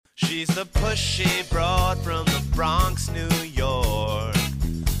She's the pushy broad from the Bronx, New York.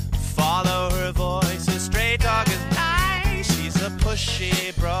 Follow her voice, a straight dog is nice. She's a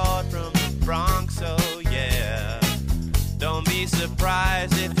pushy broad from the Bronx, oh yeah. Don't be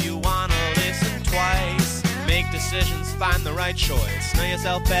surprised if you wanna listen twice. Make decisions, find the right choice. Know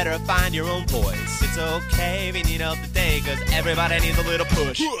yourself better, find your own voice. It's okay if you need help today, cause everybody needs a little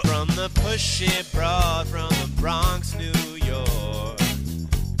push. From the pushy broad from the Bronx, New York.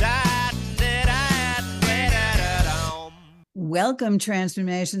 Welcome,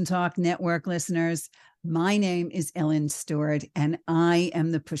 Transformation Talk Network listeners. My name is Ellen Stewart, and I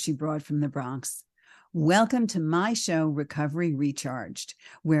am the pushy broad from the Bronx. Welcome to my show, Recovery Recharged,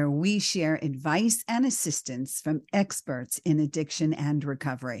 where we share advice and assistance from experts in addiction and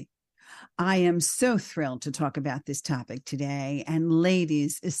recovery. I am so thrilled to talk about this topic today, and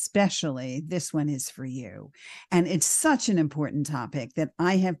ladies, especially, this one is for you. And it's such an important topic that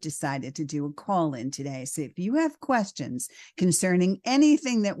I have decided to do a call in today. So if you have questions concerning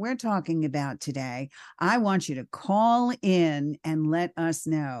anything that we're talking about today, I want you to call in and let us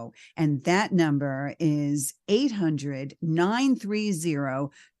know. And that number is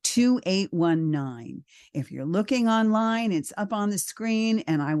 800-930-2819. If you're looking online, it's up on the screen,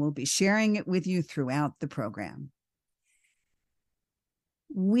 and I will be sharing it with you throughout the program.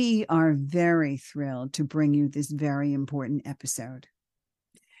 We are very thrilled to bring you this very important episode.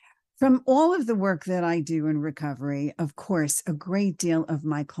 From all of the work that I do in recovery, of course, a great deal of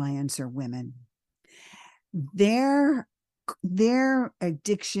my clients are women. Their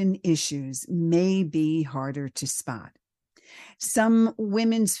addiction issues may be harder to spot. Some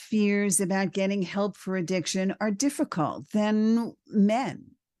women's fears about getting help for addiction are difficult than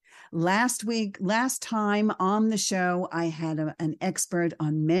men. Last time on the show, I had an expert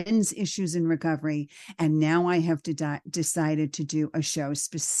on men's issues in recovery, and now I have decided to do a show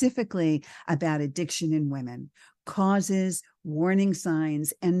specifically about addiction in women, causes, warning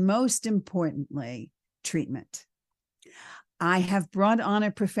signs, and most importantly, treatment. I have brought on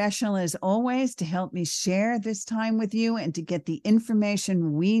a professional, as always, to help me share this time with you and to get the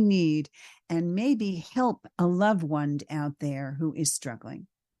information we need and maybe help a loved one out there who is struggling.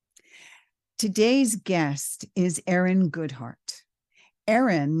 Today's guest is Erin Goodhart.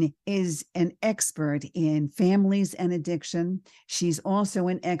 Erin is an expert in families and addiction. She's also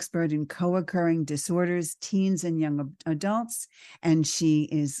an expert in co-occurring disorders, teens and young adults, and she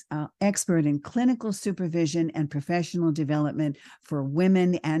is an expert in clinical supervision and professional development for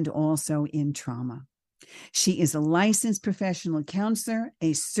women and also in trauma. She is a licensed professional counselor,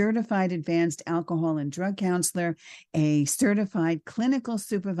 a certified advanced alcohol and drug counselor, a certified clinical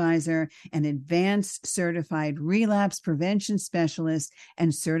supervisor, an advanced certified relapse prevention specialist,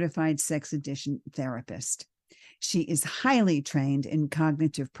 and certified sex addiction therapist. She is highly trained in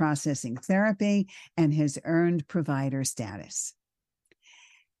cognitive processing therapy and has earned provider status.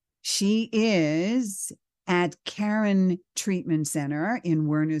 She is at Caron Treatment Center in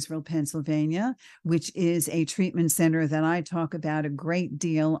Wernersville, Pennsylvania, which is a treatment center that I talk about a great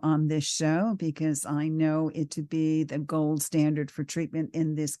deal on this show because I know it to be the gold standard for treatment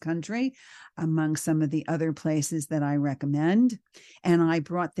in this country, among some of the other places that I recommend. And I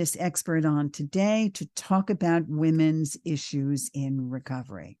brought this expert on today to talk about women's issues in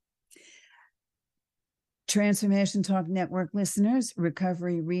recovery. Transformation Talk Network listeners,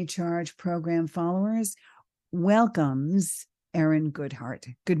 Recovery Recharge program followers, welcomes Erin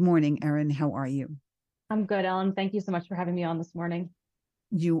Goodhart. Good morning, Erin. How are you? I'm good, Ellen. Thank you so much for having me on this morning.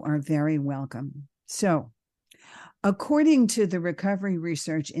 You are very welcome. So, according to the Recovery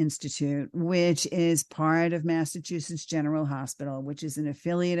Research Institute, which is part of Massachusetts General Hospital, which is an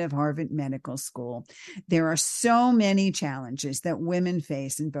affiliate of Harvard Medical School, there are so many challenges that women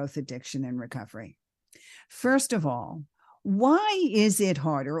face in both addiction and recovery. First of all, why is it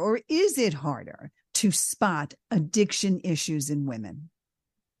harder, or is it harder, to spot addiction issues in women?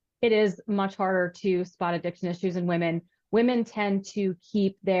 It is much harder to spot addiction issues in women. Women tend to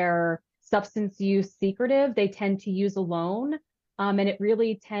keep their substance use secretive. They tend to use alone, and it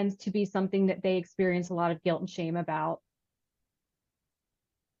really tends to be something that they experience a lot of guilt and shame about.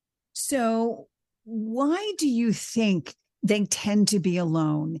 So why do you think they tend to be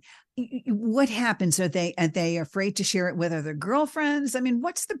alone? What happens? Are they afraid to share it with other girlfriends? I mean,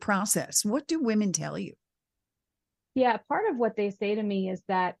 what's the process? What do women tell you? Yeah, part of what they say to me is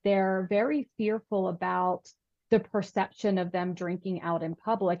that they're very fearful about the perception of them drinking out in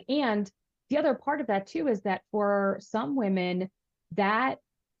public. And the other part of that too is that for some women, that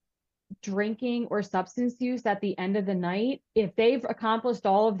drinking or substance use at the end of the night, if they've accomplished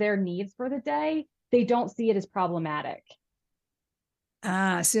all of their needs for the day, they don't see it as problematic.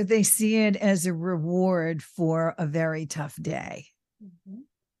 So they see it as a reward for a very tough day. Mhm.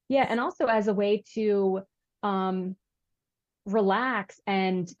 Yeah, and also as a way to um, relax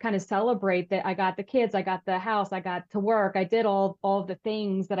and kind of celebrate that I got the kids, I got the house, I got to work, I did all the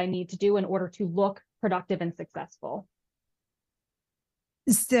things that I need to do in order to look productive and successful.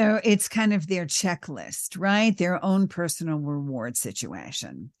 So it's kind of their checklist, right? Their own personal reward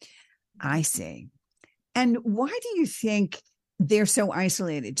situation. I see. And why do you think they're so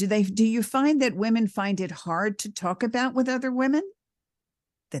isolated? Do you find that women find it hard to talk about with other women?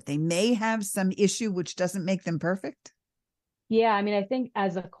 That they may have some issue which doesn't make them perfect? Yeah, I mean, I think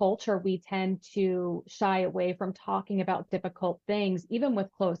as a culture, we tend to shy away from talking about difficult things, even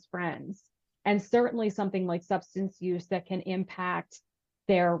with close friends. And certainly something like substance use that can impact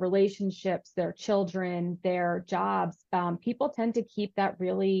their relationships, their children, their jobs. People tend to keep that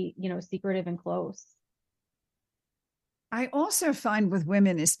really, secretive and close. I also find with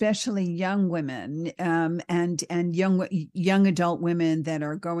women, especially young women, and young adult women that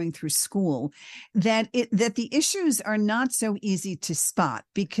are going through school, that the issues are not so easy to spot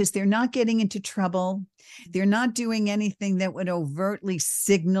because they're not getting into trouble, they're not doing anything that would overtly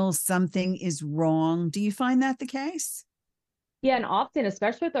signal something is wrong. Do you find that the case? Yeah, and often,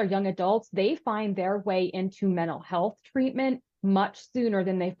 especially with our young adults, they find their way into mental health treatment much sooner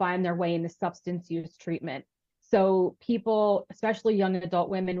than they find their way into substance use treatment. So people, especially young adult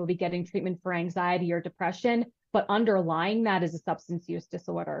women, will be getting treatment for anxiety or depression, but underlying that is a substance use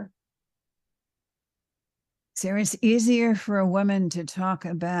disorder. So it's easier for a woman to talk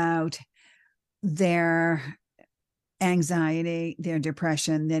about their anxiety, their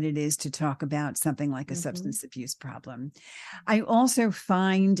depression, than it is to talk about something like a substance abuse problem. I also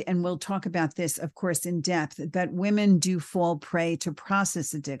find, and we'll talk about this, of course, in depth, that women do fall prey to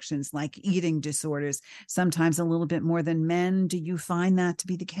process addictions like eating disorders, sometimes a little bit more than men. Do you find that to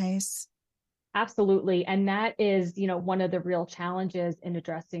be the case? Absolutely. And that is, one of the real challenges in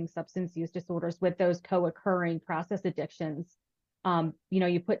addressing substance use disorders with those co-occurring process addictions.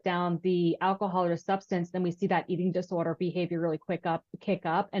 You put down the alcohol or substance, then we see that eating disorder behavior really kick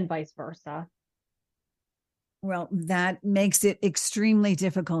up, and vice versa. Well, that makes it extremely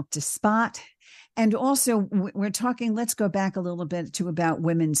difficult to spot. And also, we're talking, let's go back a little bit to about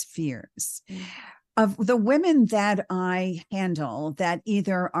women's fears. Of the women that I handle that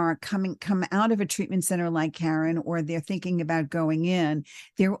either come out of a treatment center like Karen, or they're thinking about going in,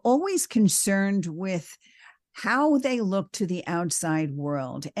 they're always concerned with how they look to the outside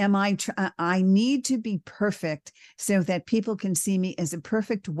world. I need to be perfect so that people can see me as a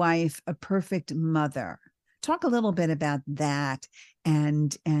perfect wife, a perfect mother. Talk a little bit about that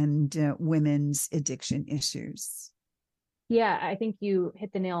and women's addiction issues. Yeah, I think you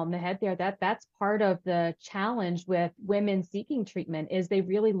hit the nail on the head there. That's part of the challenge with women seeking treatment is they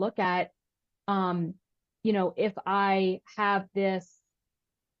really look at, if I have this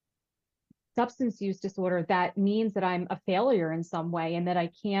substance use disorder, that means that I'm a failure in some way and that I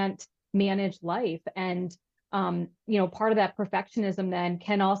can't manage life. And part of that perfectionism then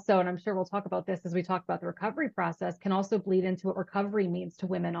can also, and I'm sure we'll talk about this as we talk about the recovery process, can also bleed into what recovery means to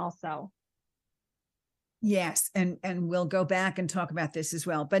women also. Yes, and we'll go back and talk about this as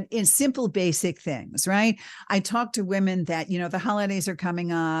well, but in simple basic things, right? I talk to women that, the holidays are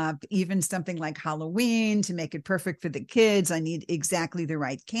coming up, even something like Halloween, to make it perfect for the kids. I need exactly the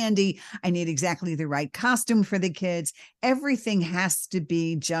right candy. I need exactly the right costume for the kids. Everything has to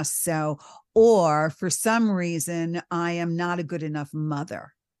be just so, or for some reason, I am not a good enough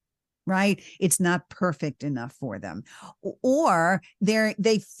mother. Right? It's not perfect enough for them. Or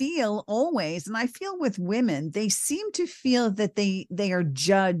they feel always, and I feel with women, they seem to feel that they are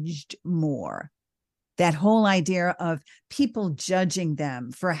judged more. That whole idea of people judging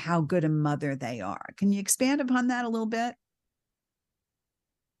them for how good a mother they are. Can you expand upon that a little bit?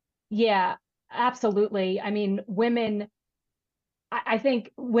 Yeah, absolutely. I mean, I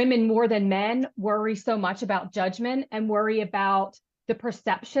think women more than men worry so much about judgment and worry about the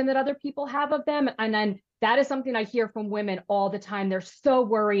perception that other people have of them. And then that is something I hear from women all the time. They're so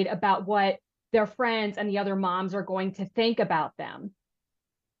worried about what their friends and the other moms are going to think about them.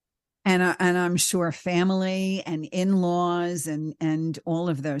 And I'm sure family and in-laws and all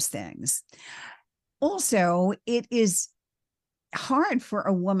of those things. Also, it is hard for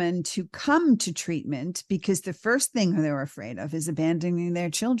a woman to come to treatment because the first thing they're afraid of is abandoning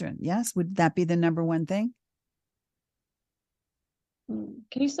their children. Yes, would that be the number one thing?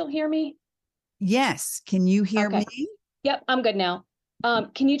 Can you still hear me? Yes. Can you hear Okay. me? Yep, I'm good now.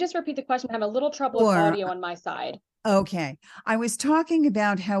 Can you just repeat the question? I'm having a little trouble with Or audio on my side. Okay. I was talking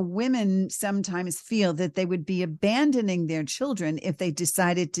about how women sometimes feel that they would be abandoning their children if they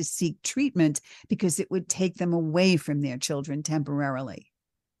decided to seek treatment because it would take them away from their children temporarily.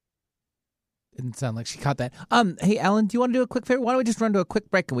 Didn't sound like she caught that. Hey, Alan, do you want to do a quick favor? Why don't we just run to a quick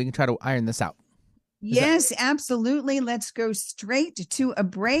break and we can try to iron this out? Yes, absolutely. Let's go straight to a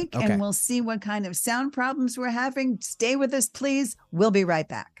break Okay. and we'll see what kind of sound problems we're having. Stay with us, please. We'll be right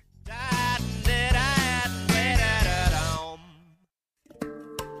back.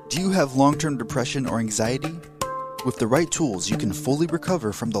 Do you have long-term depression or anxiety? With the right tools, you can fully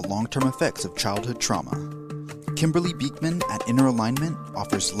recover from the long-term effects of childhood trauma. Kimberly Beekman at Inner Alignment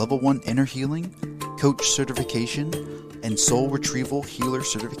offers Level 1 Inner Healing, Coach Certification, and Soul Retrieval Healer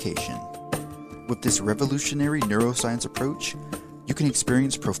Certification. With this revolutionary neuroscience approach, you can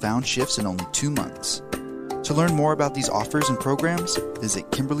experience profound shifts in only 2 months. To learn more about these offers and programs, visit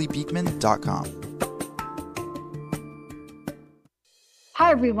KimberlyBeekman.com.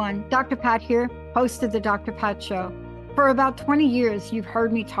 Hi everyone, Dr. Pat here, host of the Dr. Pat Show. For about 20 years, you've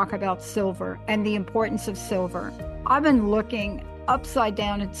heard me talk about silver and the importance of silver. I've been looking upside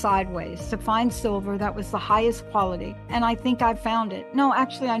down and sideways to find silver that was the highest quality, and I think I found it. No,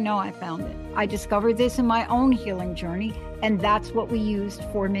 actually, I know I found it. I discovered this in my own healing journey, and that's what we used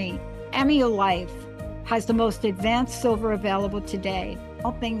for me. Amio Life has the most advanced silver available today.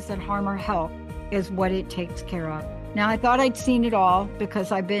 All things that harm our health is what it takes care of. Now, I thought I'd seen it all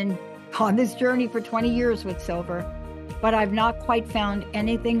because I've been on this journey for 20 years with silver, but I've not quite found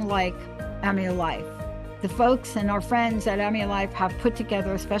anything like Amio Life. The folks and our friends at Amio Life have put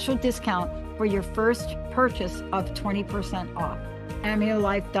together a special discount for your first purchase of 20% off.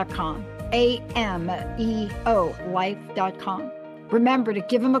 AmioLife.com. AMEO Life.com. Remember to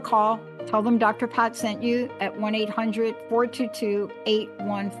give them a call. Tell them Dr. Pat sent you at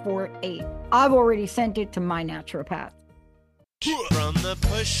 1-800-422-8148. I've already sent it to my naturopath. From the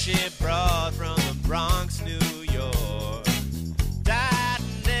Pushy broad from the Bronx, New York.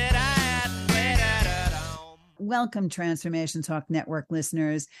 Welcome, Transformation Talk Network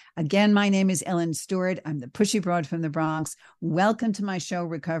listeners. Again, my name is Ellen Stewart. I'm the Pushy Broad from the Bronx. Welcome to my show,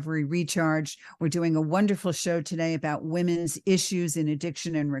 Recovery Recharge. We're doing a wonderful show today about women's issues in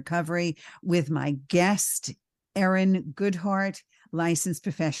addiction and recovery with my guest, Erin Goodhart, licensed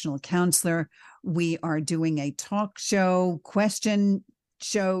professional counselor. We are doing a talk show question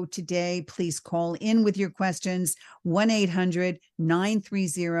show today. Please call in with your questions,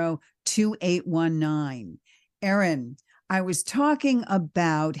 1-800-930-2819. Erin, I was talking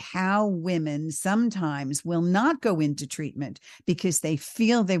about how women sometimes will not go into treatment because they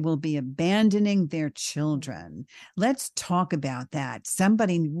feel they will be abandoning their children. Let's talk about that.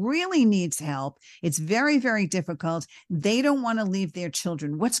 Somebody really needs help. It's very, very difficult. They don't want to leave their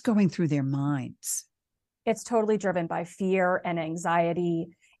children. What's going through their minds? It's totally driven by fear and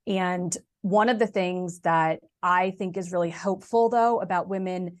anxiety. And one of the things that I think is really hopeful, though, about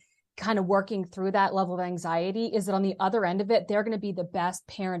women kind of working through that level of anxiety is that on the other end of it, they're going to be the best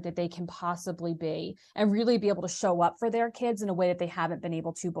parent that they can possibly be and really be able to show up for their kids in a way that they haven't been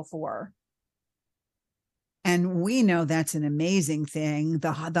able to before. And we know that's an amazing thing.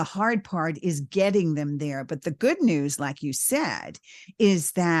 The hard part is getting them there. But the good news, like you said,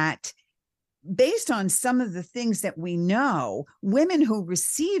 is that based on some of the things that we know, women who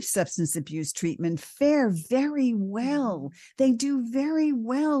receive substance abuse treatment fare very well. They do very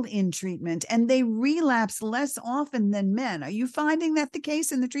well in treatment and they relapse less often than men. Are you finding that the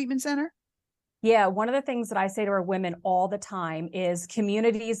case in the treatment center? Yeah, one of the things that I say to our women all the time is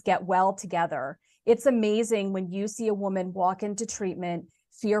communities get well together. It's amazing when you see a woman walk into treatment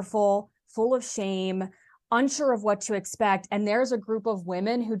fearful, full of shame, unsure of what to expect, and there's a group of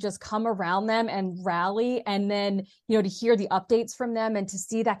women who just come around them and rally, and then to hear the updates from them and to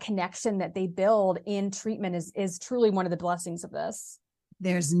see that connection that they build in treatment is truly one of the blessings of this.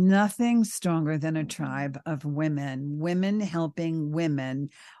 There's nothing stronger than a tribe of women. Women helping women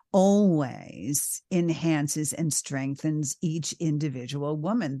always enhances and strengthens each individual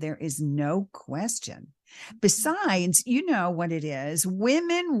woman. There is no question. Besides, you know what it is.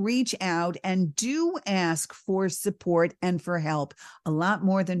 Women reach out and do ask for support and for help a lot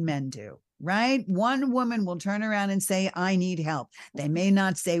more than men do, right? One woman will turn around and say, I need help. They may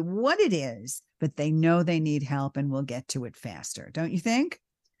not say what it is, but they know they need help and will get to it faster. Don't you think?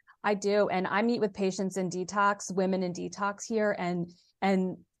 I do. And I meet with patients in detox, women in detox here,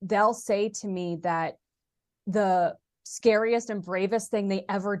 and they'll say to me that the scariest and bravest thing they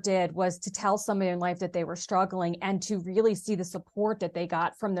ever did was to tell somebody in life that they were struggling and to really see the support that they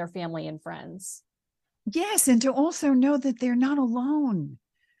got from their family and friends. Yes. And to also know that they're not alone.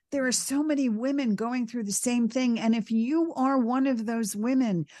 There are so many women going through the same thing. And if you are one of those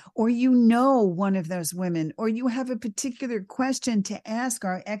women, or you know one of those women, or you have a particular question to ask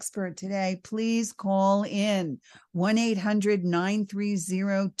our expert today, please call in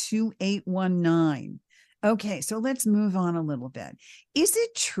 1-800-930-2819. Okay, so let's move on a little bit. Is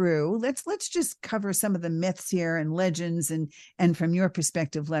it true? Let's just cover some of the myths here and legends, and from your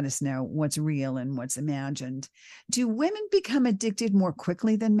perspective, let us know what's real and what's imagined. Do women become addicted more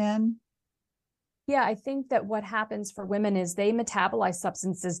quickly than men? Yeah, I think that what happens for women is they metabolize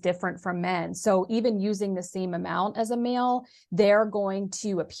substances different from men. So even using the same amount as a male, they're going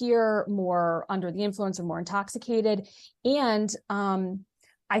to appear more under the influence or more intoxicated. And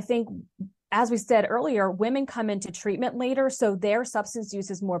I think, as we said earlier, women come into treatment later, so their substance use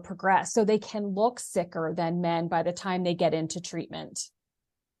is more progressed. So they can look sicker than men by the time they get into treatment.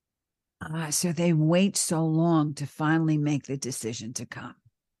 So they wait so long to finally make the decision to come.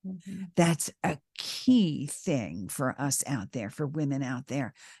 Mm-hmm. That's a key thing for us out there, for women out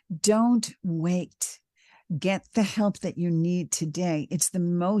there. Don't wait. Get the help that you need today. It's the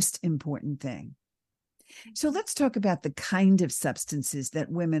most important thing. So let's talk about the kind of substances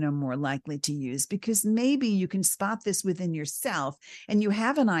that women are more likely to use, because maybe you can spot this within yourself and you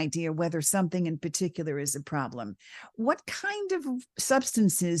have an idea whether something in particular is a problem. What kind of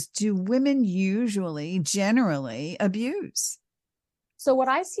substances do women generally abuse? So what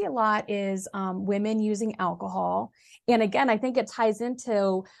I see a lot is women using alcohol. And again, I think it ties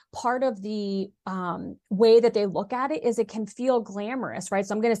into part of the way that they look at it is it can feel glamorous, right?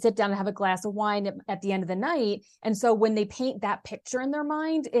 So I'm going to sit down and have a glass of wine at the end of the night. And so when they paint that picture in their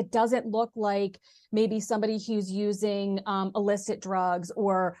mind, it doesn't look like maybe somebody who's using illicit drugs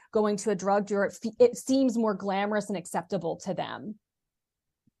or going to a drug dealer. It seems more glamorous and acceptable to them.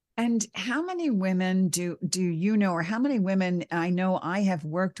 And how many women do you know, or how many women I know I have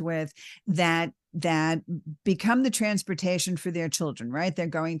worked with that become the transportation for their children, right? They're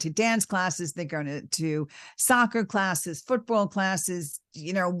going to dance classes, they're going to soccer classes, football classes,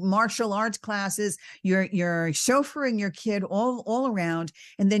 martial arts classes. You're chauffeuring your kid all around,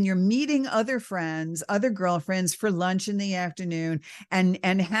 and then you're meeting other friends, other girlfriends for lunch in the afternoon,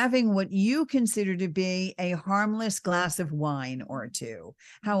 and having what you consider to be a harmless glass of wine or two.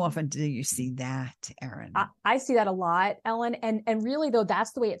 How often do you see that, Erin? I see that a lot, Ellen. And really, though,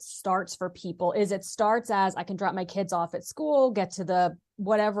 that's the way it starts for people. Is it starts as I can drop my kids off at school, get to the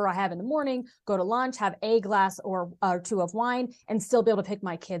whatever I have in the morning, go to lunch, have a glass or two of wine, and still be able to pick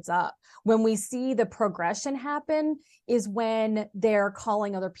my kids up. When we see the progression happen is when they're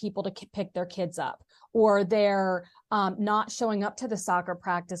calling other people to pick their kids up, or they're not showing up to the soccer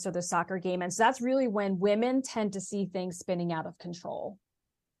practice or the soccer game. And so that's really when women tend to see things spinning out of control.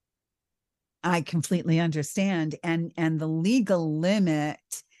 I completely understand. And the legal limit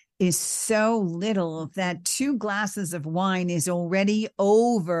is so little that 2 glasses of wine is already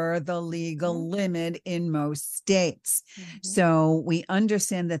over the legal limit in most states. Mm-hmm. So we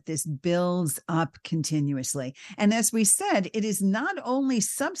understand that this builds up continuously. And as we said, it is not only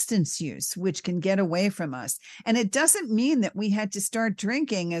substance use which can get away from us. And it doesn't mean that we had to start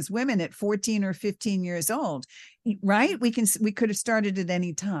drinking as women at 14 or 15 years old, right? We could have started at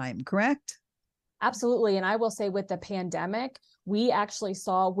any time, correct? Absolutely. And I will say with the pandemic, we actually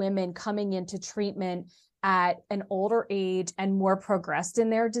saw women coming into treatment at an older age and more progressed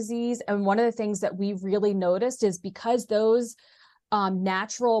in their disease. And one of the things that we really noticed is because those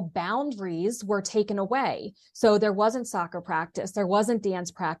natural boundaries were taken away. So there wasn't soccer practice, there wasn't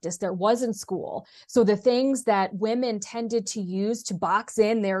dance practice, there wasn't school. So the things that women tended to use to box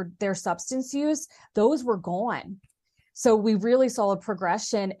in their substance use, those were gone. So we really saw a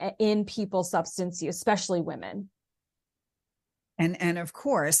progression in people's substance use, especially women. And of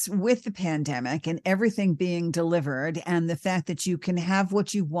course, with the pandemic and everything being delivered and the fact that you can have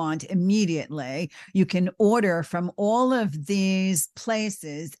what you want immediately, you can order from all of these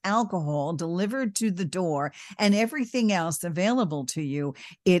places alcohol delivered to the door and everything else available to you,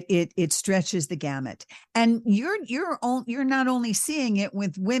 it stretches the gamut. And you're not only seeing it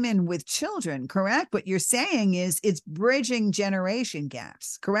with women with children, correct? What you're saying is it's bridging generation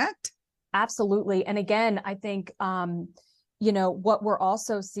gaps, correct? Absolutely. And again, I think what we're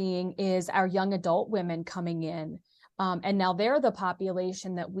also seeing is our young adult women coming in. And now they're the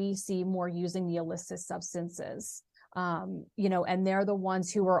population that we see more using the illicit substances. And they're the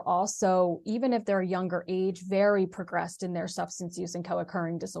ones who are also, even if they're younger age, very progressed in their substance use and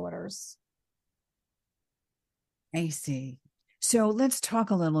co-occurring disorders. I see. So let's talk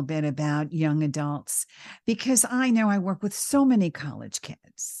a little bit about young adults, because I know I work with so many college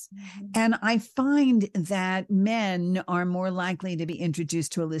kids, and I find that men are more likely to be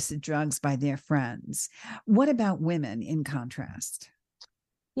introduced to illicit drugs by their friends. What about women in contrast?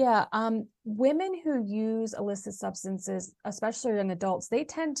 Yeah, women who use illicit substances, especially young adults, they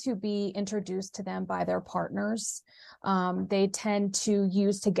tend to be introduced to them by their partners. They tend to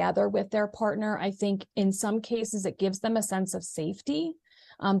use together with their partner. I think in some cases it gives them a sense of safety,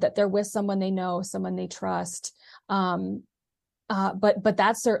 that they're with someone they know, someone they trust. But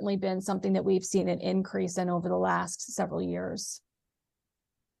that's certainly been something that we've seen an increase in over the last several years.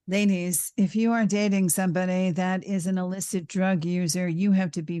 Ladies, if you are dating somebody that is an illicit drug user, you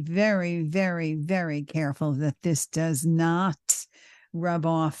have to be very, very, very careful that this does not rub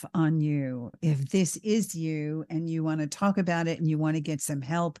off on you. If this is you and you want to talk about it and you want to get some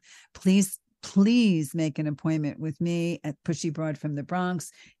help, please make an appointment with me at Pushy Broad from the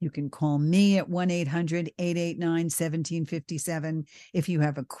Bronx. You can call me at 1-800-889-1757. If you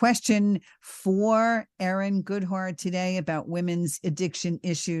have a question for Erin Goodhart today about women's addiction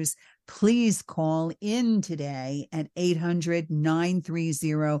issues, please call in today at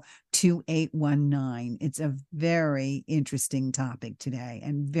 800-930-2819. It's a very interesting topic today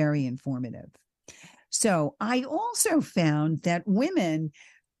and very informative. So I also found that women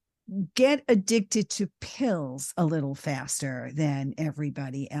get addicted to pills a little faster than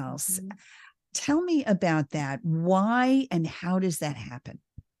everybody else. Tell me about that. Why and how does that happen?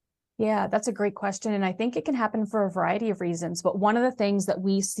 Yeah, that's a great question. And I think it can happen for a variety of reasons. But one of the things that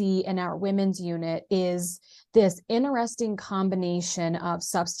we see in our women's unit is this interesting combination of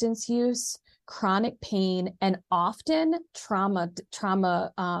substance use, chronic pain, and often trauma,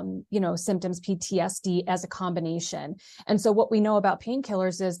 symptoms, PTSD as a combination. And so what we know about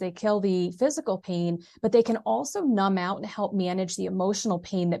painkillers is they kill the physical pain, but they can also numb out and help manage the emotional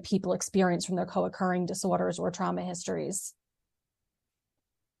pain that people experience from their co-occurring disorders or trauma histories.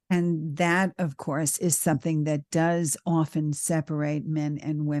 And that, of course, is something that does often separate men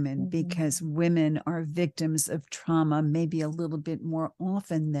and women, because women are victims of trauma maybe a little bit more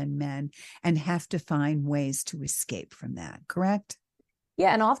often than men and have to find ways to escape from that, correct?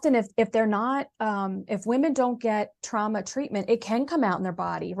 Yeah, and often if they're not, if women don't get trauma treatment, it can come out in their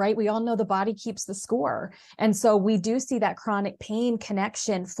body, right? We all know the body keeps the score. And so we do see that chronic pain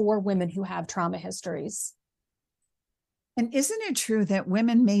connection for women who have trauma histories. And isn't it true that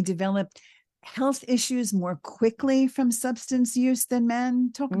women may develop health issues more quickly from substance use than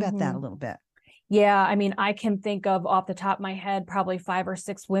men? Talk about that a little bit. Yeah, I mean, I can think of off the top of my head, probably 5 or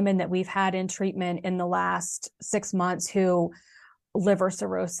 6 women that we've had in treatment in the last 6 months who liver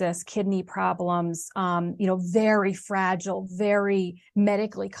cirrhosis, kidney problems, very fragile, very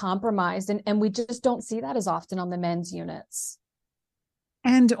medically compromised. And we just don't see that as often on the men's units.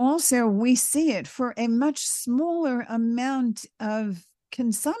 And also we see it for a much smaller amount of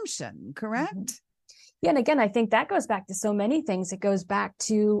consumption, correct? Yeah, and again, I think that goes back to so many things. It goes back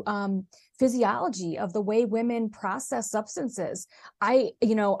to physiology of the way women process substances. I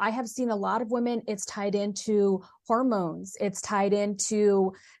have seen a lot of women, it's tied into hormones, it's tied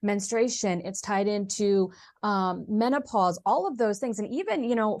into menstruation, it's tied into menopause, all of those things. And even,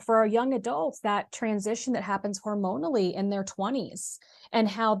 for our young adults, that transition that happens hormonally in their 20s and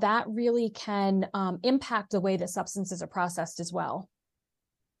how that really can impact the way that substances are processed as well.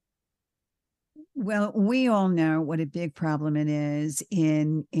 Well, we all know what a big problem it is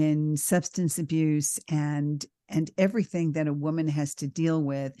in substance abuse and everything that a woman has to deal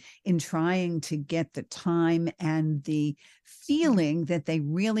with in trying to get the time and the feeling that they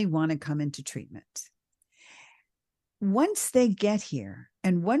really want to come into treatment. Once they get here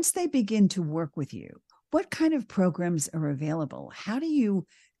and once they begin to work with you, what kind of programs are available? How do you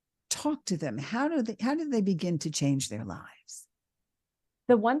talk to them? How do they begin to change their lives?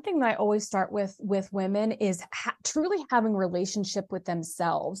 The one thing that I always start with women is truly having a relationship with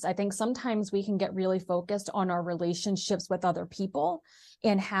themselves. I think sometimes we can get really focused on our relationships with other people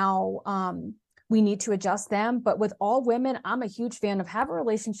and how we need to adjust them. But with all women, I'm a huge fan of have a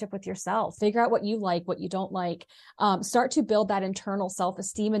relationship with yourself. Figure out what you like, what you don't like. Start to build that internal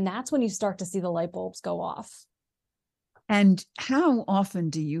self-esteem. And that's when you start to see the light bulbs go off. And how often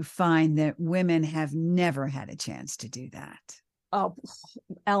do you find that women have never had a chance to do that? Oh,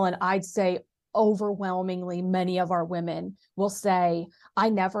 Ellen, I'd say overwhelmingly many of our women will say, I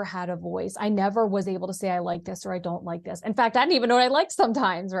never had a voice. I never was able to say I like this or I don't like this. In fact, I didn't even know what I liked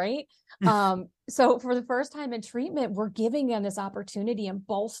sometimes, right? So for the first time in treatment, we're giving them this opportunity and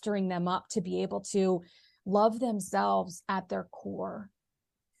bolstering them up to be able to love themselves at their core.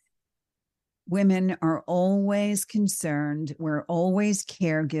 Women are always concerned. We're always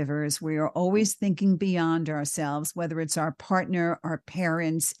caregivers. We are always thinking beyond ourselves, whether it's our partner, our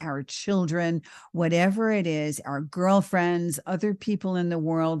parents, our children, whatever it is, our girlfriends, other people in the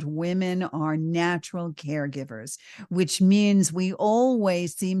world. Women are natural caregivers, which means we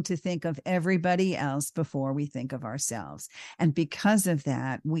always seem to think of everybody else before we think of ourselves. And because of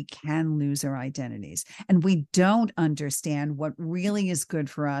that, we can lose our identities, and we don't understand what really is good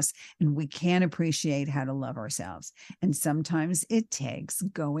for us, and we can't appreciate how to love ourselves. And sometimes it takes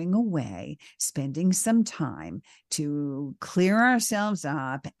going away, spending some time to clear ourselves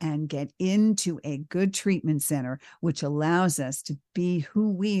up and get into a good treatment center, which allows us to be who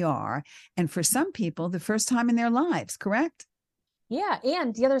we are. And for some people, the first time in their lives, correct? Yeah.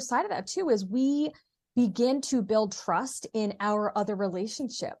 And the other side of that too is we begin to build trust in our other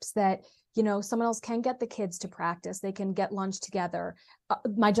relationships that, you know, someone else can get the kids to practice. They can get lunch together.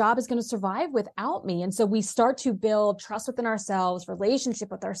 My job is going to survive without me. And so we start to build trust within ourselves, relationship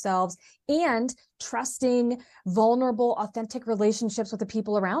with ourselves, and trusting, vulnerable, authentic relationships with the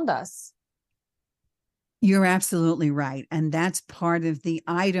people around us. You're absolutely right. And that's part of the,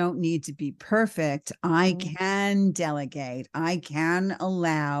 I don't need to be perfect. I can delegate. I can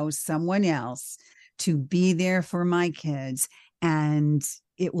allow someone else to be there for my kids, and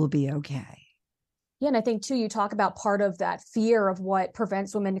it will be okay. Yeah. And I think too, you talk about part of that fear of what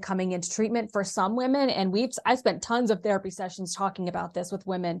prevents women coming into treatment for some women. And I've spent tons of therapy sessions talking about this with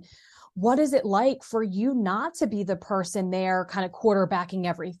women. What is it like for you not to be the person there kind of quarterbacking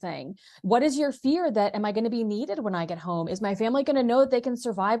everything? What is your fear that, am I going to be needed when I get home? Is my family going to know that they can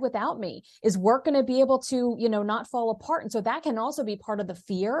survive without me? Is work going to be able to, you know, not fall apart? And so that can also be part of the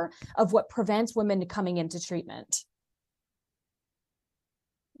fear of what prevents women coming into treatment.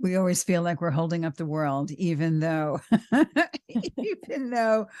 We always feel like we're holding up the world, even though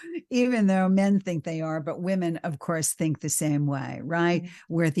men think they are, but women, of course, think the same way, right?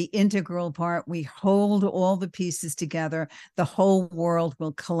 We're the integral part. We hold all the pieces together. The whole world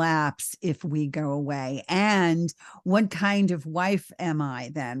will collapse if we go away. And what kind of wife am I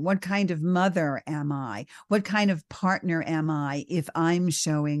then? What kind of mother am I? What kind of partner am I if I'm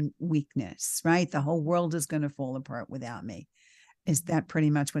showing weakness, right? The whole world is going to fall apart without me. Is that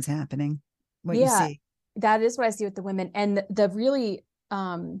pretty much what's happening? What you see? That is what I see with the women. And the really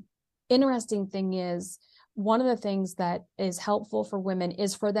interesting thing is, one of the things that is helpful for women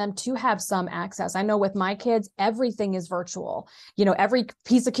is for them to have some access. I know with my kids, everything is virtual, you know, every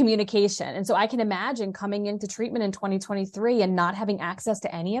piece of communication. And so I can imagine coming into treatment in 2023 and not having access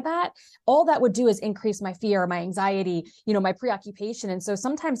to any of that. All that would do is increase my fear, my anxiety, you know, my preoccupation. And so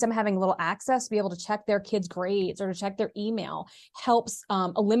sometimes them having a little access to be able to check their kids' grades or to check their email helps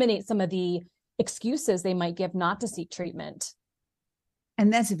eliminate some of the excuses they might give not to seek treatment. And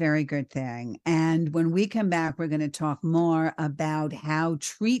that's a very good thing. And when we come back, we're going to talk more about how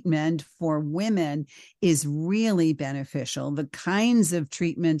treatment for women is really beneficial, the kinds of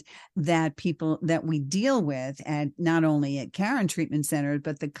treatment that we deal with, and not only at Karen Treatment Center,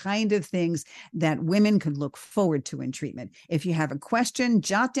 but the kind of things that women could look forward to in treatment. If you have a question,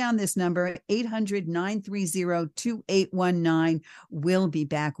 jot down this number, 800-930-2819. We'll be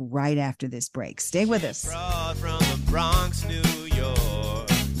back right after this break. Stay with us. Brought from the Bronx, New York.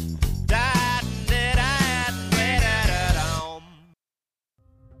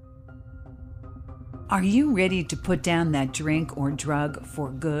 Are you ready to put down that drink or drug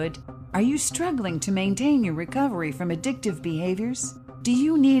for good? Are you struggling to maintain your recovery from addictive behaviors? Do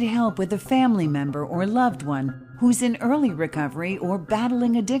you need help with a family member or loved one who's in early recovery or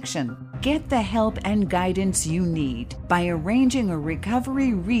battling addiction? Get the help and guidance you need by arranging a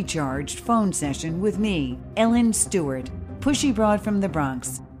Recovery Recharged phone session with me, Ellen Stewart, Pushy Broad from the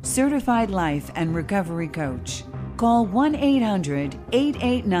Bronx, certified life and recovery coach. Call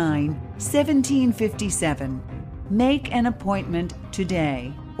 1-800-889-1757. Make an appointment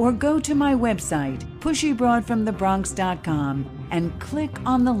today or go to my website, pushybroadfromthebronx.com, and click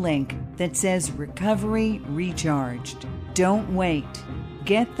on the link that says Recovery Recharged. Don't wait.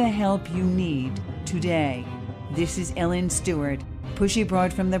 Get the help you need today. This is Ellen Stewart, Pushy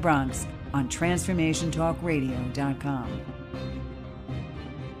Broad from the Bronx, on TransformationTalkRadio.com.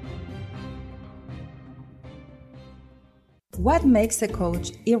 What makes a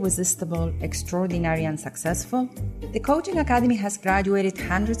coach irresistible, extraordinary, and successful? The Coaching Academy has graduated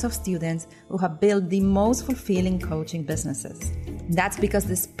hundreds of students who have built the most fulfilling coaching businesses. That's because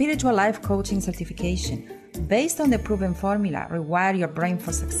the Spiritual Life Coaching Certification, based on the proven formula Rewire Your Brain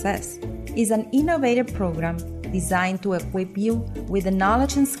for Success, is an innovative program designed to equip you with the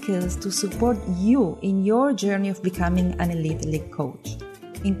knowledge and skills to support you in your journey of becoming an elite coach.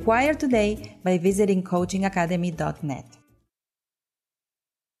 Inquire today by visiting coachingacademy.net.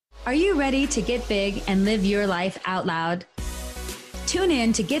 Are you ready to get big and live your life out loud? Tune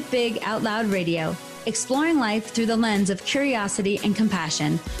in to Get Big Out Loud Radio, exploring life through the lens of curiosity and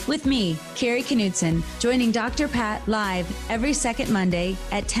compassion, with me, Carrie Knudsen, joining Dr. Pat live every second Monday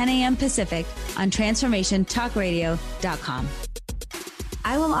at 10 a.m. Pacific on TransformationTalkRadio.com.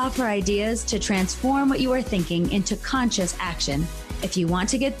 I will offer ideas to transform what you are thinking into conscious action. If you want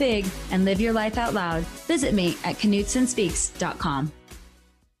to get big and live your life out loud, visit me at KnudsenSpeaks.com.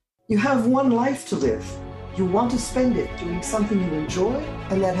 You have one life to live. You want to spend it doing something you enjoy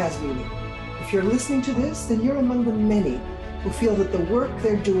and that has meaning. If you're listening to this, then you're among the many who feel that the work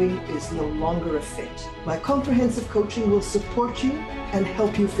they're doing is no longer a fit. My comprehensive coaching will support you and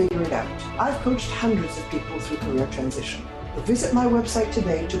help you figure it out. I've coached hundreds of people through career transition. So visit my website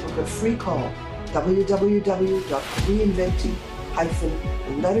today to book a free call,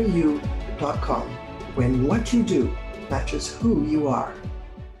 www.reinventing-u.com, when what you do matches who you are.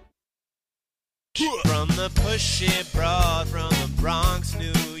 From the pushy broad from the Bronx,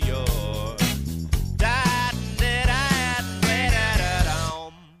 New York.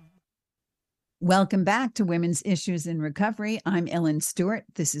 Welcome back to Women's Issues in Recovery. I'm Ellen Stewart.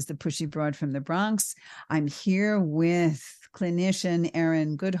 This is the Pushy Broad from the Bronx. I'm here with clinician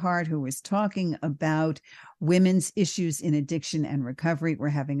Erin Goodhart, who is talking about women's issues in addiction and recovery. We're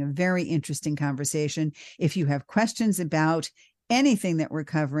having a very interesting conversation. If you have questions about anything that we're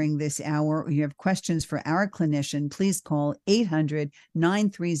covering this hour, or you have questions for our clinician, please call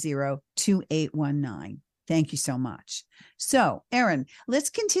 800-930-2819. Thank you so much. So, Erin, let's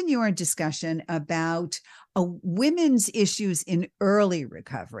continue our discussion about women's issues in early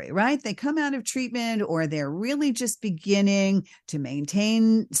recovery, right? They come out of treatment or they're really just beginning to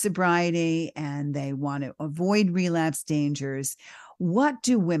maintain sobriety and they want to avoid relapse dangers. What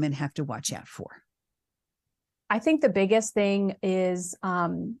do women have to watch out for? I think the biggest thing is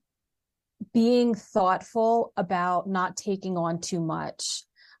being thoughtful about not taking on too much,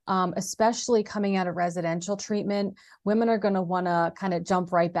 especially coming out of residential treatment. Women are going to want to kind of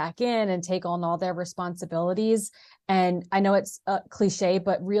jump right back in and take on all their responsibilities. And I know it's a cliche,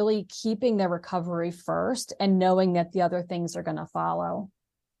 but really keeping their recovery first and knowing that the other things are going to follow.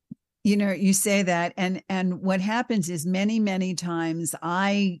 You know, you say that, and what happens is many times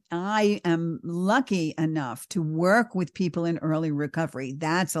I am lucky enough to work with people in early recovery.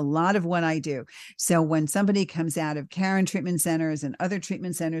 That's a lot of what I do. So when somebody comes out of Karen treatment centers and other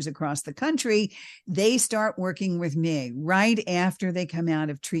treatment centers across the country, they start working with me right after they come out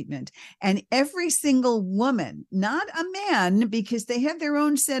of treatment. And every single woman, not a man, because they have their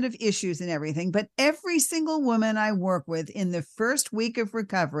own set of issues and everything, but every single woman I work with in the first week of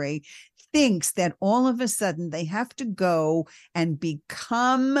recovery thinks that all of a sudden they have to go and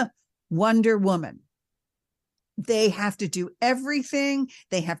become Wonder Woman. They have to do everything.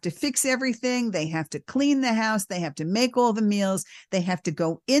 They have to fix everything. They have to clean the house. They have to make all the meals. They have to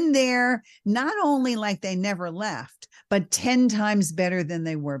go in there, not only like they never left, but 10 times better than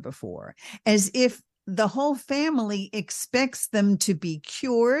they were before, as if the whole family expects them to be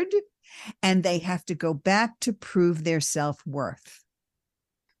cured and they have to go back to prove their self-worth.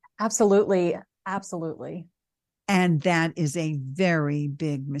 Absolutely. Absolutely. And that is a very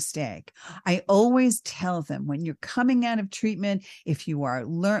big mistake. I always tell them when you're coming out of treatment, if you are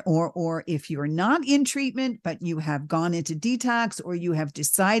or if you're not in treatment, but you have gone into detox or you have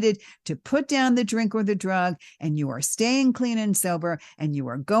decided to put down the drink or the drug and you are staying clean and sober and you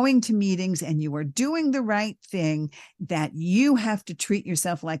are going to meetings and you are doing the right thing, that you have to treat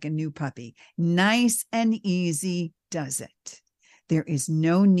yourself like a new puppy. Nice and easy does it. There is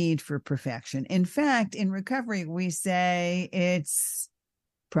no need for perfection. In fact, in recovery, we say it's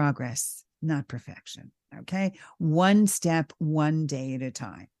progress, not perfection. Okay. One step, one day at a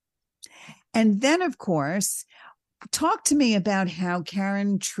time. And then, of course, talk to me about how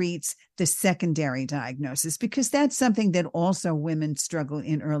Karen treats the secondary diagnosis, because that's something that also women struggle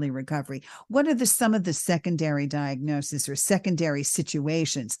in early recovery. What are some of the secondary diagnoses or secondary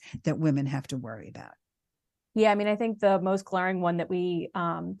situations that women have to worry about? Yeah, I mean, I think the most glaring one that we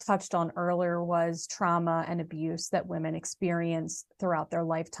touched on earlier was trauma and abuse that women experience throughout their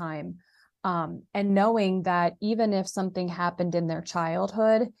lifetime. And knowing that even if something happened in their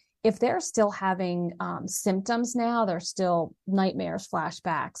childhood, if they're still having symptoms now, they're still nightmares,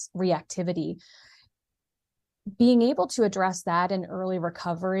 flashbacks, reactivity, being able to address that in early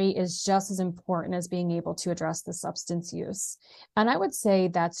recovery is just as important as being able to address the substance use. And I would say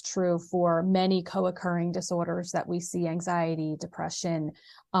that's true for many co-occurring disorders that we see: anxiety, depression.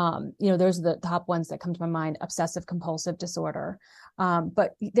 Those are the top ones that come to my mind: obsessive compulsive disorder.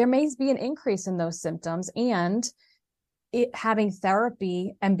 But there may be an increase in those symptoms, and having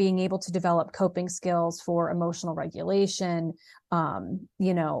therapy and being able to develop coping skills for emotional regulation,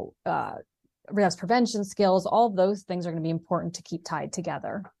 relapse prevention skills, all of those things are going to be important to keep tied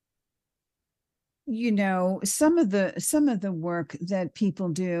together. Some of the work that people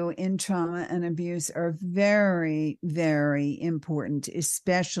do in trauma and abuse are very, very important,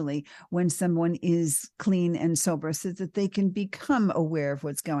 especially when someone is clean and sober, so that they can become aware of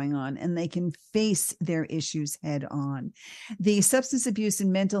what's going on and they can face their issues head on. The Substance Abuse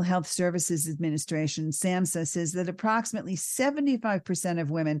and Mental Health Services Administration, SAMHSA, says that approximately 75%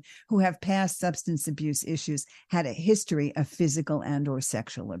 of women who have past substance abuse issues had a history of physical and or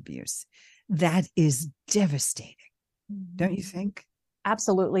sexual abuse. That is devastating, don't you think?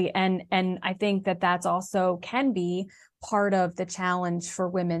 Absolutely. And I think that that's also can be part of the challenge for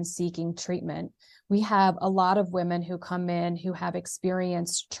women seeking treatment. We have a lot of women who come in who have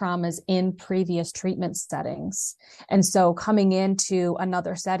experienced traumas in previous treatment settings. And so coming into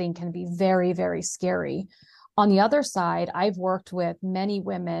another setting can be very, very scary. On the other side, I've worked with many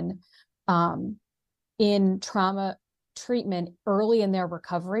women in trauma treatment early in their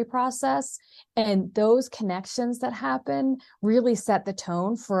recovery process. And those connections that happen really set the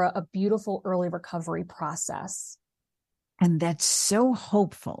tone for a beautiful early recovery process. And that's so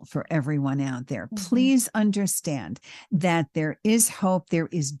hopeful for everyone out there. Mm-hmm. Please understand that there is hope. There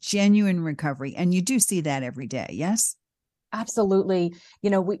is genuine recovery. And you do see that every day. Yes? Absolutely.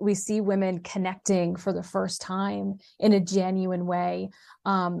 We see women connecting for the first time in a genuine way.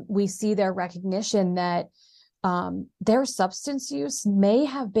 We see their recognition that their substance use may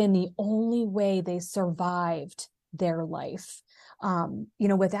have been the only way they survived their life.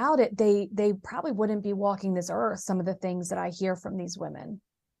 Without it, they probably wouldn't be walking this earth. Some of the things that I hear from these women.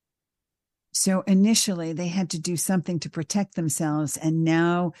 So initially they had to do something to protect themselves, and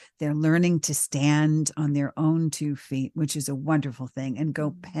now they're learning to stand on their own 2 feet, which is a wonderful thing, and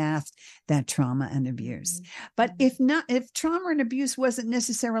go past that trauma and abuse. But if trauma and abuse wasn't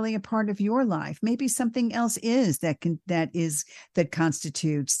necessarily a part of your life, maybe something else is that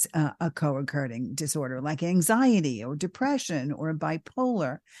constitutes a co-occurring disorder, like anxiety or depression or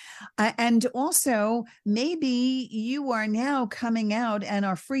bipolar. And also maybe you are now coming out and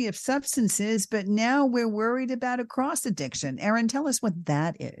are free of substances, but now we're worried about a cross addiction. Erin, tell us what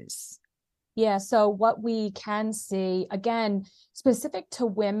that is. Yeah, so what we can see, again, specific to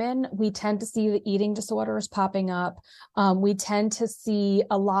women, we tend to see the eating disorders popping up. We tend to see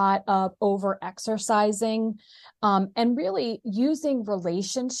a lot of over-exercising and really using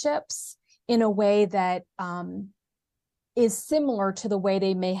relationships in a way that is similar to the way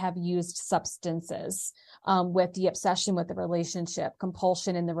they may have used substances, with the obsession with the relationship,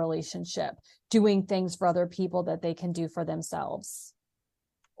 compulsion in the relationship, doing things for other people that they can do for themselves.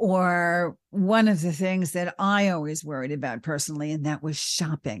 Or one of the things that I always worried about personally, and that was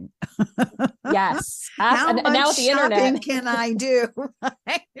shopping. Yes. How much much now with the shopping internet can I do?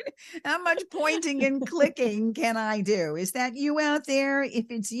 Right? How much pointing and clicking can I do? Is that you out there? If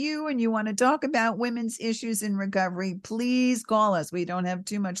it's you and you want to talk about women's issues in recovery, please call us. We don't have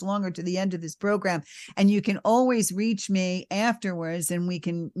too much longer to the end of this program, and you can always reach me afterwards, and we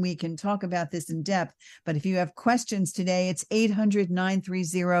can talk about this in depth. But if you have questions today, it's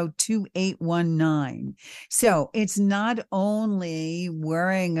 800-930-2819. So it's not only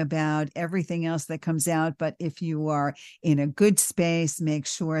worrying about everything else that comes out, but if you are in a good space, make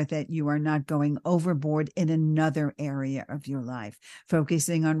sure that you are not going overboard in another area of your life,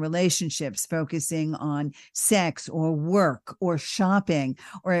 focusing on relationships, focusing on sex or work or shopping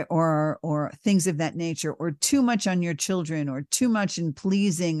or things of that nature, or too much on your children, or too much in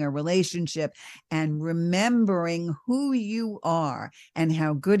pleasing a relationship, and remembering who you are and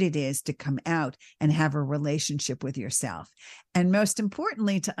how good it is to come out and have a relationship with yourself. And most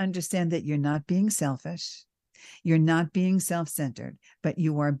importantly, to understand that you're not being selfish, you're not being self-centered, but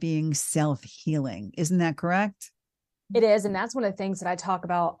you are being self-healing. Isn't that correct? It is. And that's one of the things that I talk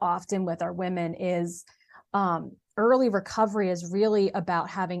about often with our women is early recovery is really about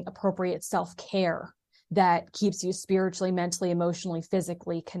having appropriate self-care that keeps you spiritually, mentally, emotionally,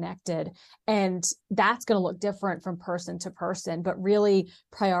 physically connected. And that's going to look different from person to person, but really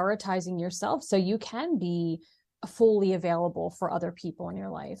prioritizing yourself so you can be fully available for other people in your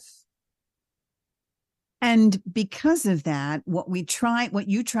life. And because of that, what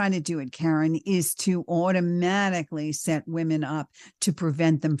you try to do at Karen is to automatically set women up to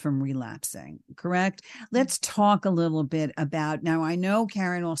prevent them from relapsing, correct? Let's talk a little bit about, now I know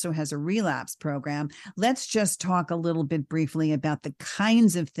Karen also has a relapse program. Let's just talk a little bit briefly about the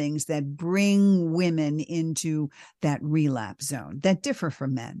kinds of things that bring women into that relapse zone that differ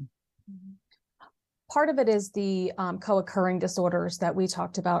from men. Part of it is the co-occurring disorders that we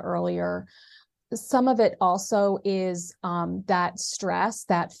talked about earlier. Some of it also is that stress,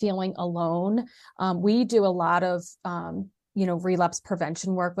 that feeling alone. We do a lot of, relapse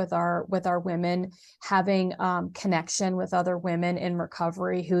prevention work with our women, having connection with other women in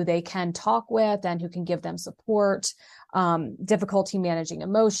recovery who they can talk with and who can give them support, difficulty managing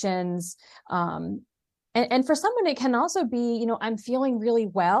emotions. And for someone, it can also be, I'm feeling really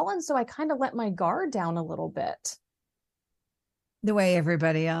well. And so I kind of let my guard down a little bit. The way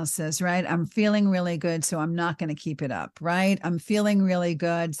everybody else says, right? I'm feeling really good, so I'm not going to keep it up, right? I'm feeling really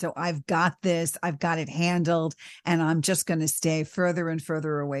good, so I've got this, I've got it handled, and I'm just going to stay further and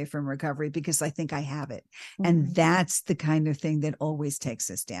further away from recovery because I think I have it. Mm-hmm. And that's the kind of thing that always takes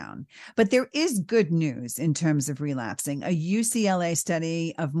us down. But there is good news in terms of relapsing. A UCLA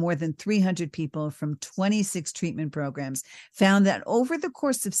study of more than 300 people from 26 treatment programs found that over the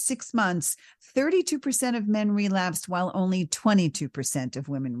course of 6 months, 32% of men relapsed while only 22% of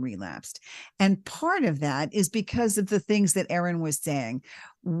women relapsed. And part of that is because of the things that Erin was saying.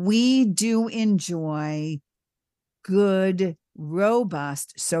 We do enjoy good,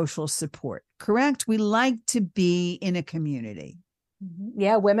 robust social support, correct? We like to be in a community.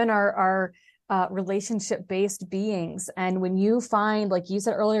 Yeah, women are relationship-based beings. And when you find, like you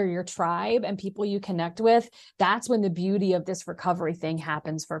said earlier, your tribe and people you connect with, that's when the beauty of this recovery thing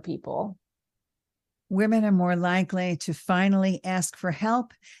happens for people. Women are more likely to finally ask for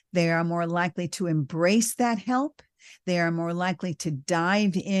help. They are more likely to embrace that help. They are more likely to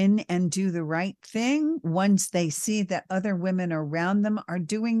dive in and do the right thing once they see that other women around them are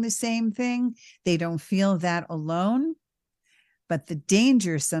doing the same thing. They don't feel that alone. But the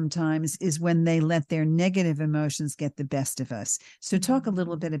danger sometimes is when they let their negative emotions get the best of us. So talk a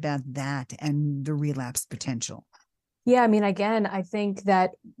little bit about that and the relapse potential. Yeah, I mean, again, I think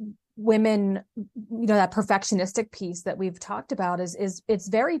that women, that perfectionistic piece that we've talked about is it's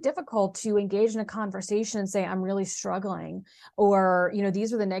very difficult to engage in a conversation and say, I'm really struggling, or,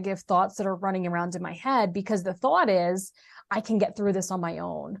 these are the negative thoughts that are running around in my head, because the thought is, I can get through this on my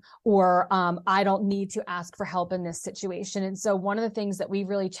own, or I don't need to ask for help in this situation. And so one of the things that we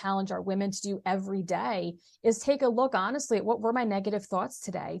really challenge our women to do every day is take a look honestly at what were my negative thoughts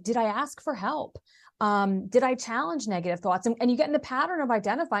today. Did I ask for help? Did I challenge negative thoughts? And you get in the pattern of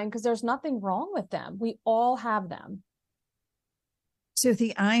identifying, because there's nothing wrong with them. We all have them. So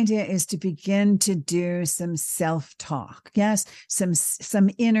the idea is to begin to do some self-talk. Yes, some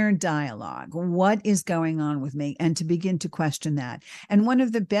inner dialogue. What is going on with me? And to begin to question that. And one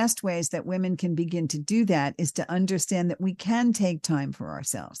of the best ways that women can begin to do that is to understand that we can take time for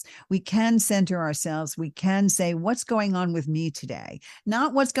ourselves. We can center ourselves. We can say, what's going on with me today?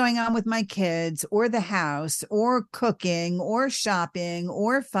 Not what's going on with my kids or the house or cooking or shopping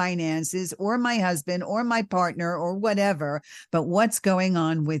or finances or my husband or my partner or whatever, but what's going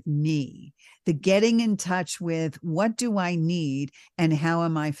on with me, the getting in touch with what do I need and how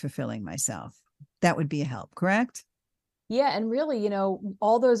am I fulfilling myself? That would be a help, correct? Yeah. And really,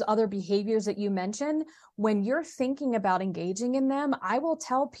 all those other behaviors that you mentioned, when you're thinking about engaging in them, I will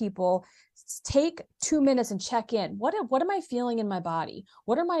tell people, take 2 minutes and check in. What am I feeling in my body?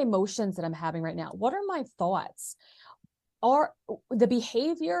 What are my emotions that I'm having right now? What are my thoughts? Are the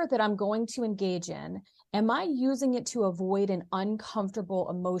behavior that I'm going to engage in, am I using it to avoid an uncomfortable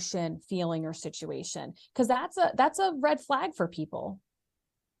emotion, feeling, or situation? Because that's a red flag for people.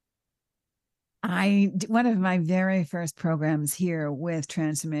 One of my very first programs here with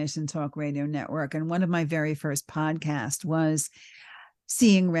Transformation Talk Radio Network, and one of my very first podcasts was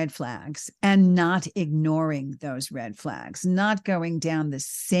seeing red flags and not ignoring those red flags, not going down the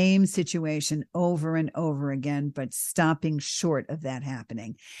same situation over and over again, but stopping short of that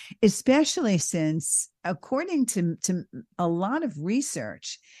happening, especially since, according to a lot of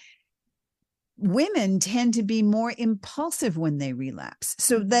research, women tend to be more impulsive when they relapse.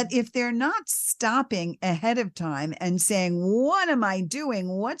 So that if they're not stopping ahead of time and saying, what am I doing?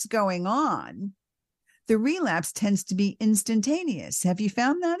 What's going on? The relapse tends to be instantaneous. Have you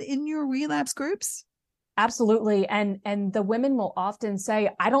found that in your relapse groups? Absolutely. And the women will often say,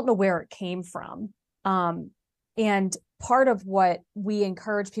 I don't know where it came from. And part of what we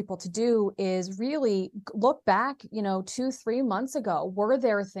encourage people to do is really look back, 2-3 months ago. Were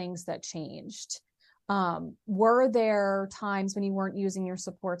there things that changed? Were there times when you weren't using your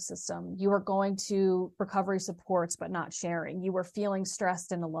support system? You were going to recovery supports, but not sharing. You were feeling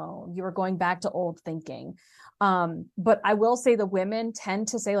stressed and alone. You were going back to old thinking. But I will say the women tend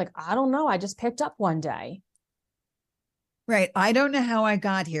to say, like, I don't know, I just picked up one day. Right. I don't know how I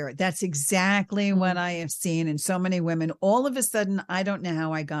got here. That's exactly what I have seen in so many women. All of a sudden, I don't know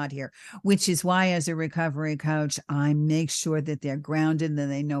how I got here, which is why as a recovery coach, I make sure that they're grounded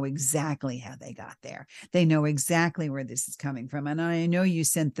and they know exactly how they got there. They know exactly where this is coming from. And I know you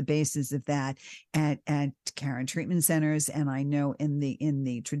sent the basis of that at Karen Treatment Centers. And I know in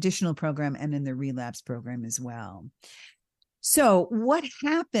the traditional program and in the relapse program as well. So what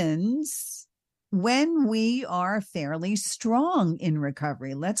happens when we are fairly strong in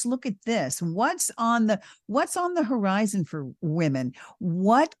recovery? Let's look at this. What's on the horizon for women?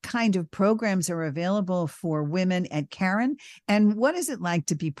 What kind of programs are available for women at Karen? And what is it like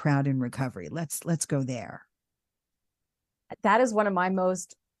to be proud in recovery? Let's go there. That is one of my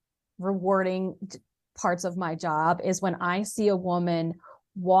most rewarding parts of my job, is when I see a woman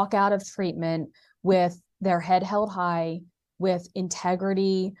walk out of treatment with their head held high, with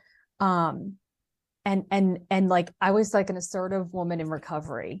integrity, and like, I was like an assertive woman in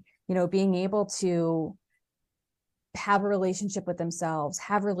recovery, being able to have a relationship with themselves,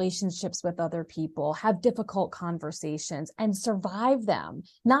 have relationships with other people, have difficult conversations and survive them,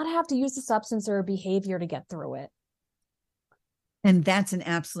 not have to use a substance or a behavior to get through it. And that's an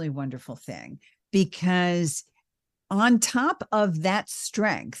absolutely wonderful thing, because on top of that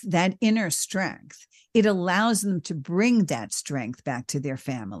strength, that inner strength, it allows them to bring that strength back to their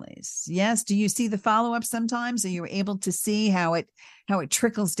families. Yes. Do you see the follow-up sometimes? Are you able to see how it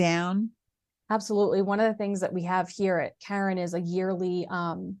trickles down? Absolutely. One of the things that we have here at Karen is a yearly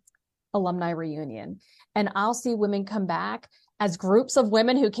alumni reunion. And I'll see women come back as groups of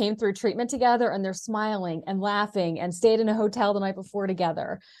women who came through treatment together, and they're smiling and laughing and stayed in a hotel the night before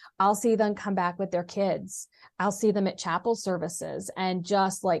together. I'll see them come back with their kids. I'll see them at chapel services and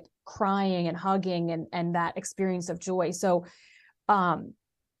just like crying and hugging and that experience of joy. So, I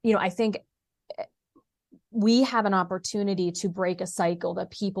think we have an opportunity to break a cycle that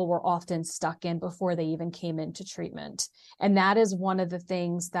people were often stuck in before they even came into treatment. And that is one of the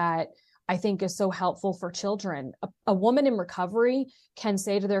things that I think is so helpful for children. A woman in recovery can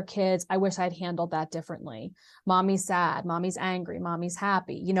say to their kids, I wish I'd handled that differently. Mommy's sad, mommy's angry, mommy's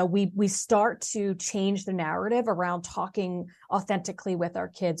happy. We start to change the narrative around talking authentically with our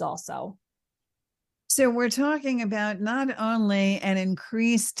kids also. So we're talking about not only an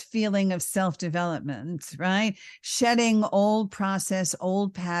increased feeling of self-development, right? Shedding old process,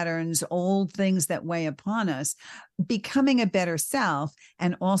 old patterns, old things that weigh upon us, becoming a better self,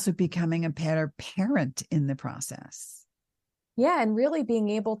 and also becoming a better parent in the process. Yeah, and really being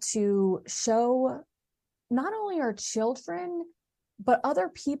able to show not only our children, but other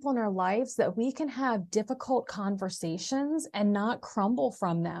people in our lives that we can have difficult conversations and not crumble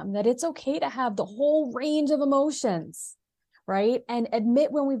from them, that it's okay to have the whole range of emotions, right? And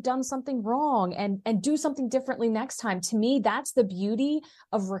admit when we've done something wrong and do something differently next time. To me, that's the beauty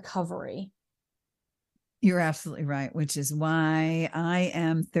of recovery. You're absolutely right, which is why I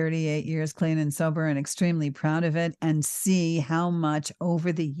am 38 years clean and sober and extremely proud of it, and see how much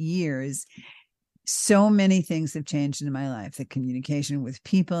over the years so many things have changed in my life: the communication with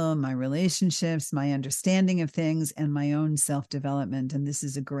people, my relationships, my understanding of things, and my own self-development. And this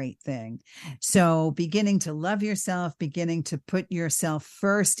is a great thing. So beginning to love yourself, beginning to put yourself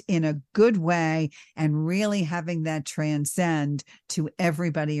first in a good way, and really having that transcend to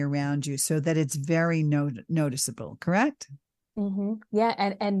everybody around you so that it's very noticeable, correct? Mm-hmm.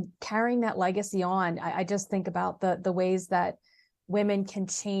 Yeah. And carrying that legacy on, I just think about the ways that women can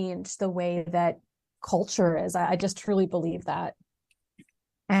change the way that culture is. I just truly believe that.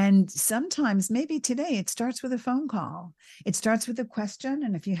 And sometimes, maybe today, it starts with a phone call. It starts with a question.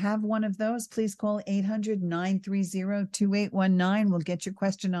 And if you have one of those, please call 800-930-2819. We'll get your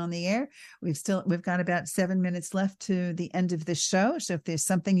question on the air. We've got about 7 minutes left to the end of the show. So if there's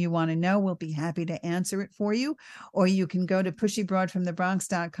something you want to know, we'll be happy to answer it for you. Or you can go to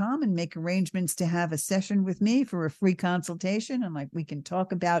pushybroadfromthebronx.com and make arrangements to have a session with me for a free consultation. And we can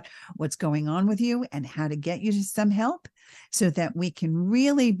talk about what's going on with you and how to get you some help so that we can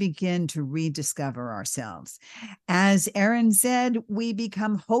really begin to rediscover ourselves. As Erin said, we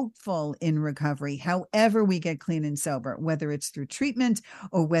become hopeful in recovery, however we get clean and sober, whether it's through treatment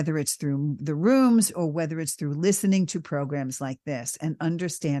or whether it's through the rooms or whether it's through listening to programs like this and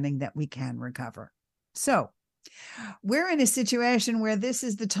understanding that we can recover. So We're in a situation where this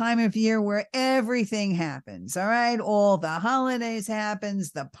is the time of year where everything happens. All right. All the holidays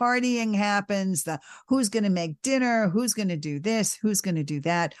happens, the partying happens, the who's going to make dinner, who's going to do this, who's going to do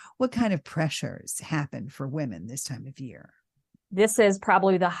that. What kind of pressures happen for women this time of year? This is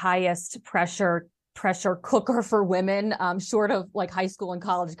probably the highest pressure cooker for women, short of like high school and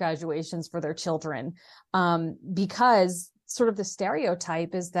college graduations for their children, because sort of the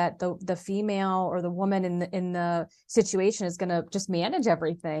stereotype is that the female or the woman in the situation is going to just manage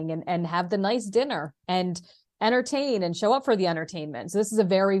everything and have the nice dinner and entertain and show up for the entertainment. So this is a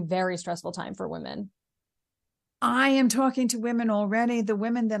very, very stressful time for women. I am talking to women already, the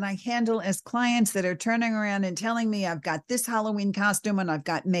women that I handle as clients that are turning around and telling me I've got this Halloween costume and I've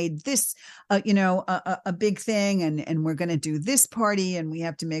got made this, a big thing and we're going to do this party and we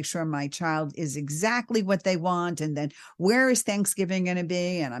have to make sure my child is exactly what they want. And then where is Thanksgiving going to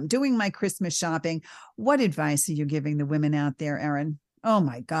be? And I'm doing my Christmas shopping. What advice are you giving the women out there, Erin? Oh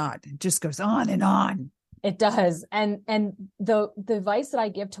my God, it just goes on and on. It does. And the advice that I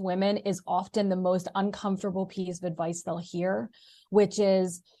give to women is often the most uncomfortable piece of advice they'll hear, which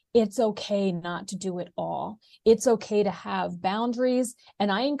is it's okay not to do it all. It's okay to have boundaries.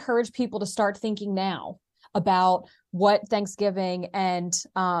 And I encourage people to start thinking now about what Thanksgiving and,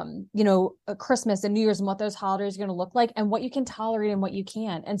 Christmas and New Year's and what those holidays are going to look like and what you can tolerate and what you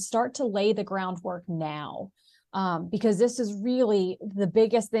can't, and start to lay the groundwork now. Because this is really the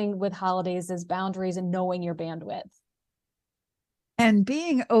biggest thing with holidays is boundaries and knowing your bandwidth. And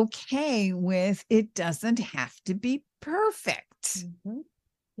being okay with it doesn't have to be perfect. Mm-hmm.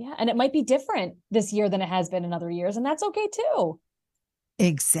 Yeah. And it might be different this year than it has been in other years. And that's okay too.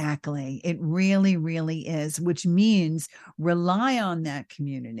 Exactly. It really, really is, which means rely on that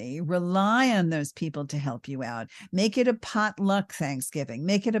community, rely on those people to help you out. Make it a potluck Thanksgiving,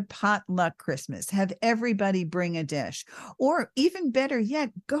 make it a potluck Christmas, have everybody bring a dish, or even better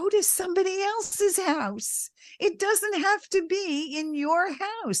yet, go to somebody else's house. It doesn't have to be in your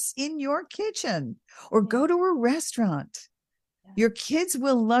house, in your kitchen, or go to a restaurant. Your kids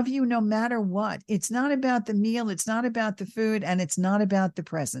will love you no matter what. It's not about the meal. It's not about the food, and it's not about the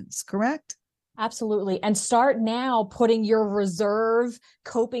presents, correct? Absolutely. And start now putting your reserve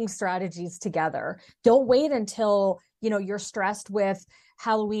coping strategies together. Don't wait until, you're stressed with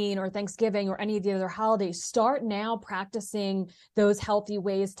Halloween or Thanksgiving or any of the other holidays. Start now practicing those healthy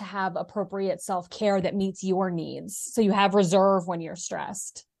ways to have appropriate self-care that meets your needs. So you have reserve when you're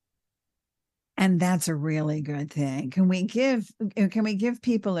stressed. And that's a really good thing. Can we give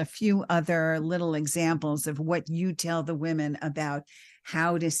people a few other little examples of what you tell the women about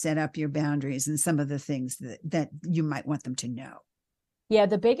how to set up your boundaries and some of the things that you might want them to know? Yeah,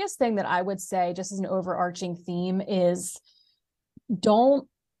 the biggest thing that I would say, just as an overarching theme, is don't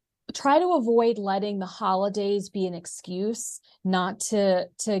try to avoid letting the holidays be an excuse not to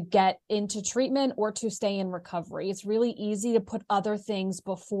get into treatment or to stay in recovery. It's really easy to put other things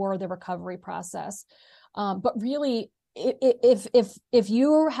before the recovery process. But really, if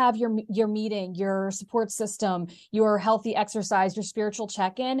you have your meeting, your support system, your healthy exercise, your spiritual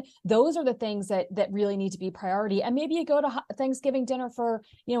check-in, those are the things that really need to be priority. And maybe you go to Thanksgiving dinner for,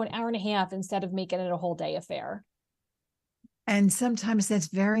 an hour and a half instead of making it a whole day affair. And sometimes that's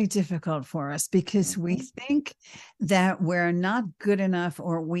very difficult for us because we think that we're not good enough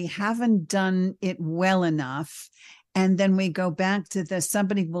or we haven't done it well enough. And then we go back to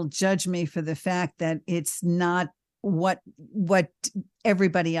somebody will judge me for the fact that it's not what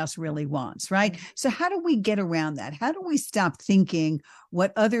everybody else really wants, right? So how do we get around that? How do we stop thinking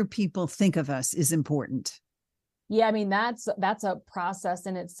what other people think of us is important? Yeah, I mean, that's a process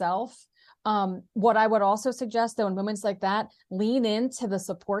in itself. What I would also suggest, though, in moments like that, lean into the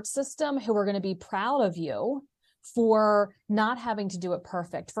support system who are going to be proud of you for not having to do it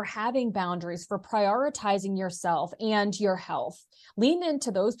perfect, for having boundaries, for prioritizing yourself and your health. Lean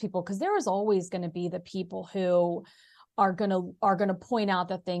into those people, because there is always going to be the people who are going to point out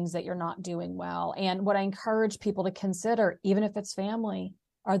the things that you're not doing well. And what I encourage people to consider, even if it's family,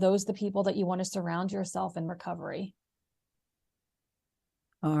 are those the people that you want to surround yourself in recovery?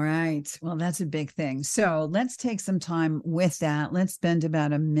 All right. Well, that's a big thing. So let's take some time with that. Let's spend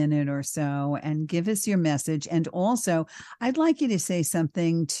about a minute or so and give us your message. And also, I'd like you to say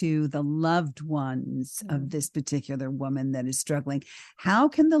something to the loved ones of this particular woman that is struggling. How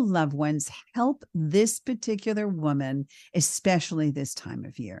can the loved ones help this particular woman, especially this time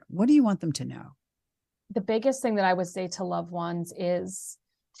of year? What do you want them to know? The biggest thing that I would say to loved ones is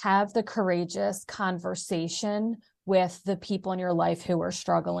have the courageous conversation with the people in your life who are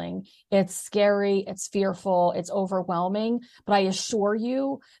struggling. It's scary, it's fearful, it's overwhelming, but I assure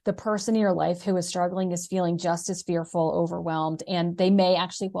you, the person in your life who is struggling is feeling just as fearful, overwhelmed, and they may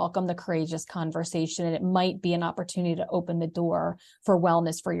actually welcome the courageous conversation, and it might be an opportunity to open the door for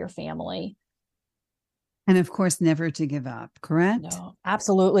wellness for your family. And of course, never to give up, correct? No,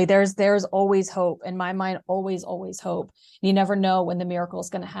 absolutely. There's always hope. In my mind, always hope. You never know when the miracle is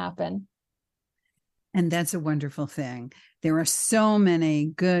going to happen. And that's a wonderful thing. There are so many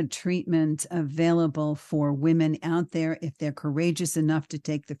good treatments available for women out there if they're courageous enough to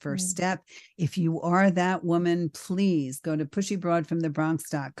take the first step. If you are that woman, please go to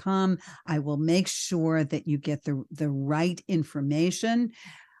pushybroadfromthebronx.com. I will make sure that you get the right information.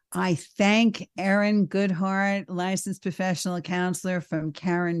 I thank Erin Goodhart, licensed professional counselor from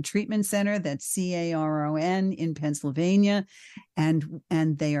Caron Treatment Center, that's CARON in Pennsylvania, and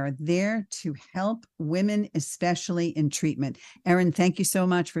they are there to help women, especially in treatment. Erin, thank you so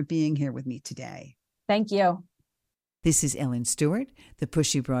much for being here with me today. Thank you. This is Ellen Stewart, the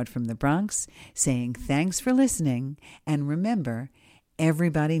Pushy Broad from the Bronx, saying thanks for listening, and remember,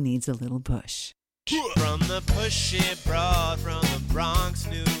 everybody needs a little push. From the Pushy Broad from the Bronx,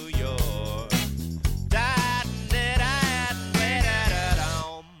 New